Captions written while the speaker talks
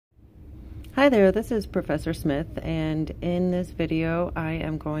Hi there, this is Professor Smith, and in this video I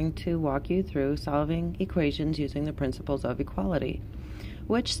am going to walk you through solving equations using the principles of equality,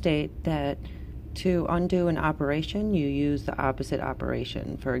 which state that to undo an operation you use the opposite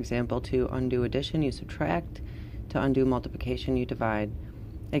operation. For example, to undo addition you subtract, to undo multiplication you divide,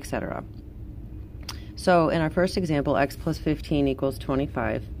 etc. So in our first example, x plus 15 equals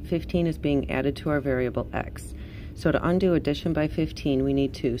 25. 15 is being added to our variable x. So to undo addition by 15, we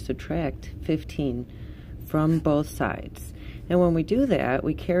need to subtract 15 from both sides. And when we do that,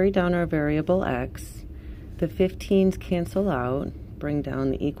 we carry down our variable x. The 15s cancel out, bring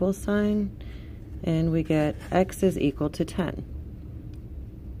down the equal sign, and we get x is equal to 10.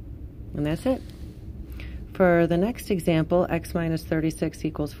 And that's it. For the next example, x minus 36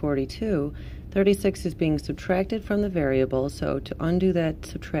 equals 42. 36 is being subtracted from the variable, so to undo that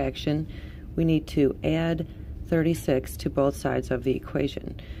subtraction, we need to add 36 to both sides of the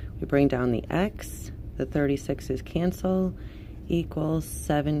equation. We bring down the x, the 36's cancel, equals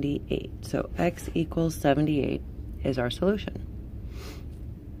 78. So x equals 78 is our solution.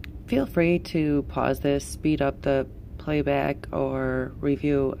 Feel free to pause this, speed up the playback, or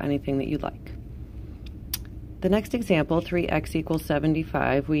review anything that you'd like. The next example, 3x equals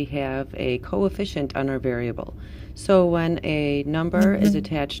 75, we have a coefficient on our variable. So when a number is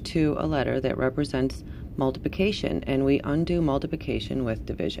attached to a letter, that represents multiplication, and we undo multiplication with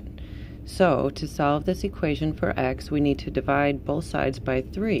division. So to solve this equation for x, we need to divide both sides by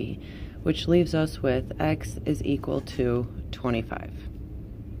 3, which leaves us with x is equal to 25.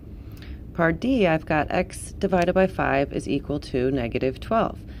 Part D, I've got x divided by 5 is equal to negative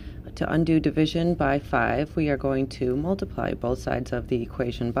 12. To undo division by 5, we are going to multiply both sides of the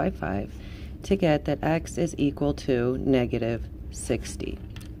equation by 5 to get that x is equal to negative 60.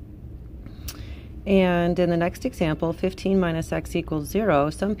 And in the next example, 15 minus x equals 0,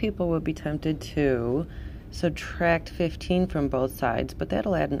 some people would be tempted to subtract 15 from both sides, but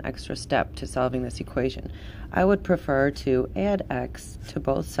that'll add an extra step to solving this equation. I would prefer to add x to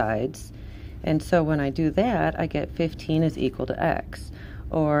both sides, and so when I do that, I get 15 is equal to x.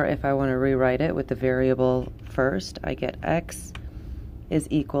 Or if I want to rewrite it with the variable first, I get x is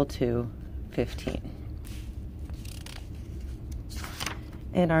equal to 15.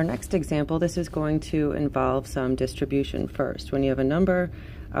 In our next example, this is going to involve some distribution first. When you have a number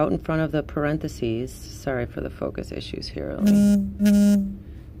out in front of the parentheses, sorry for the focus issues here,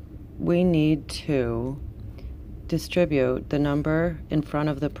 we need to distribute the number in front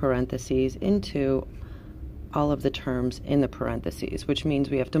of the parentheses into all of the terms in the parentheses, which means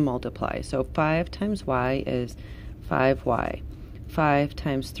we have to multiply. So 5 times y is 5y. 5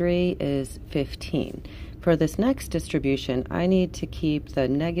 times 3 is 15. For this next distribution, I need to keep the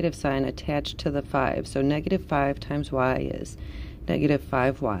negative sign attached to the 5. So negative 5 times y is negative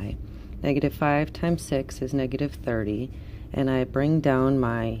 5y. Negative 5 times 6 is negative 30. And I bring down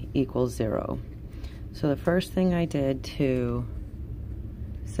my equals 0. So the first thing I did to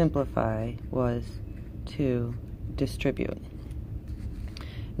simplify was to distribute.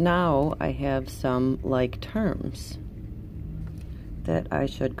 Now I have some like terms that I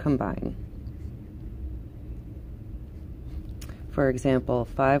should combine. For example,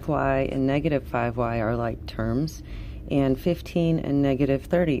 5y and negative 5y are like terms, and 15 and negative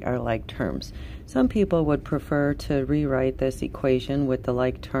 30 are like terms. Some people would prefer to rewrite this equation with the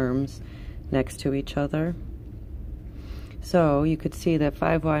like terms next to each other. So you could see that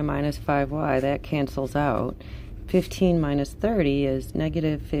 5y minus 5y, that cancels out. 15 minus 30 is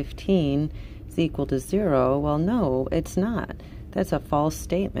negative 15 is equal to 0. Well, no, it's not. That's a false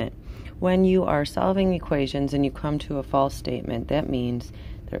statement. When you are solving equations and you come to a false statement, that means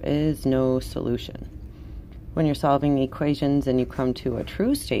there is no solution. When you're solving equations and you come to a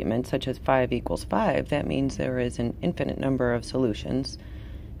true statement, such as 5 equals 5, that means there is an infinite number of solutions,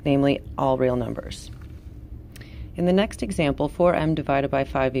 namely all real numbers. In the next example, 4m divided by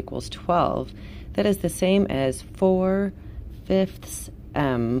 5 equals 12. That is the same as 4/5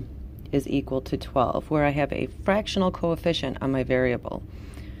 m is equal to 12, where I have a fractional coefficient on my variable.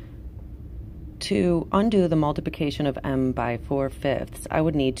 To undo the multiplication of m by 4/5, I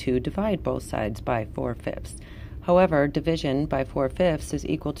would need to divide both sides by 4/5. However, division by 4/5 is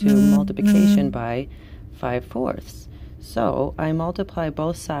equal to multiplication by 5/4. So I multiply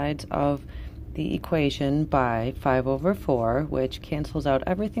both sides of the equation by 5 over 4, which cancels out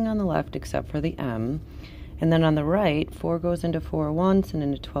everything on the left except for the m. And then on the right, 4 goes into 4 once and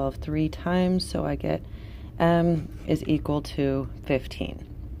into 12 3 times, so I get m is equal to 15.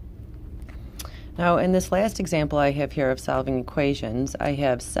 Now, in this last example I have here of solving equations, I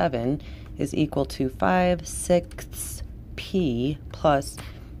have 7 is equal to 5/6 p plus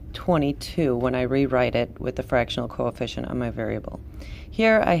 22 when I rewrite it with the fractional coefficient on my variable.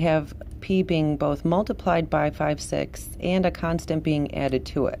 Here I have p being both multiplied by 5/6 and a constant being added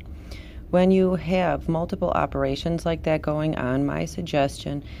to it. When you have multiple operations like that going on, my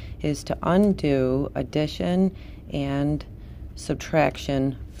suggestion is to undo addition and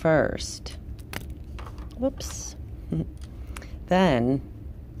subtraction first. Whoops. Then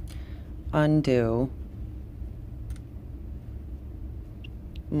undo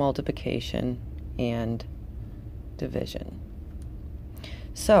multiplication and division.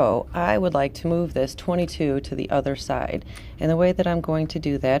 So I would like to move this 22 to the other side, and the way that I'm going to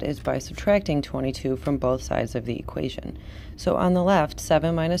do that is by subtracting 22 from both sides of the equation. So on the left,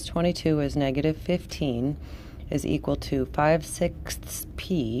 7 minus 22 is negative 15 is equal to 5/6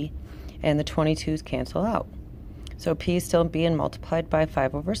 p, and the 22's cancel out. So p is still being multiplied by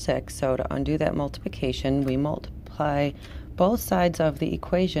 5/6, so to undo that multiplication, we multiply both sides of the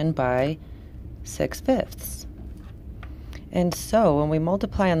equation by 6/5. And so when we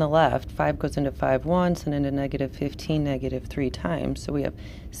multiply on the left, 5 goes into 5 once and into negative 15 negative 3 times. So we have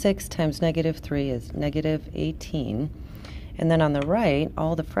 6 times negative 3 is negative 18. And then on the right,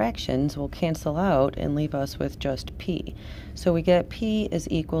 all the fractions will cancel out and leave us with just p. So we get p is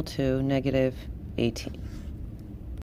equal to negative 18.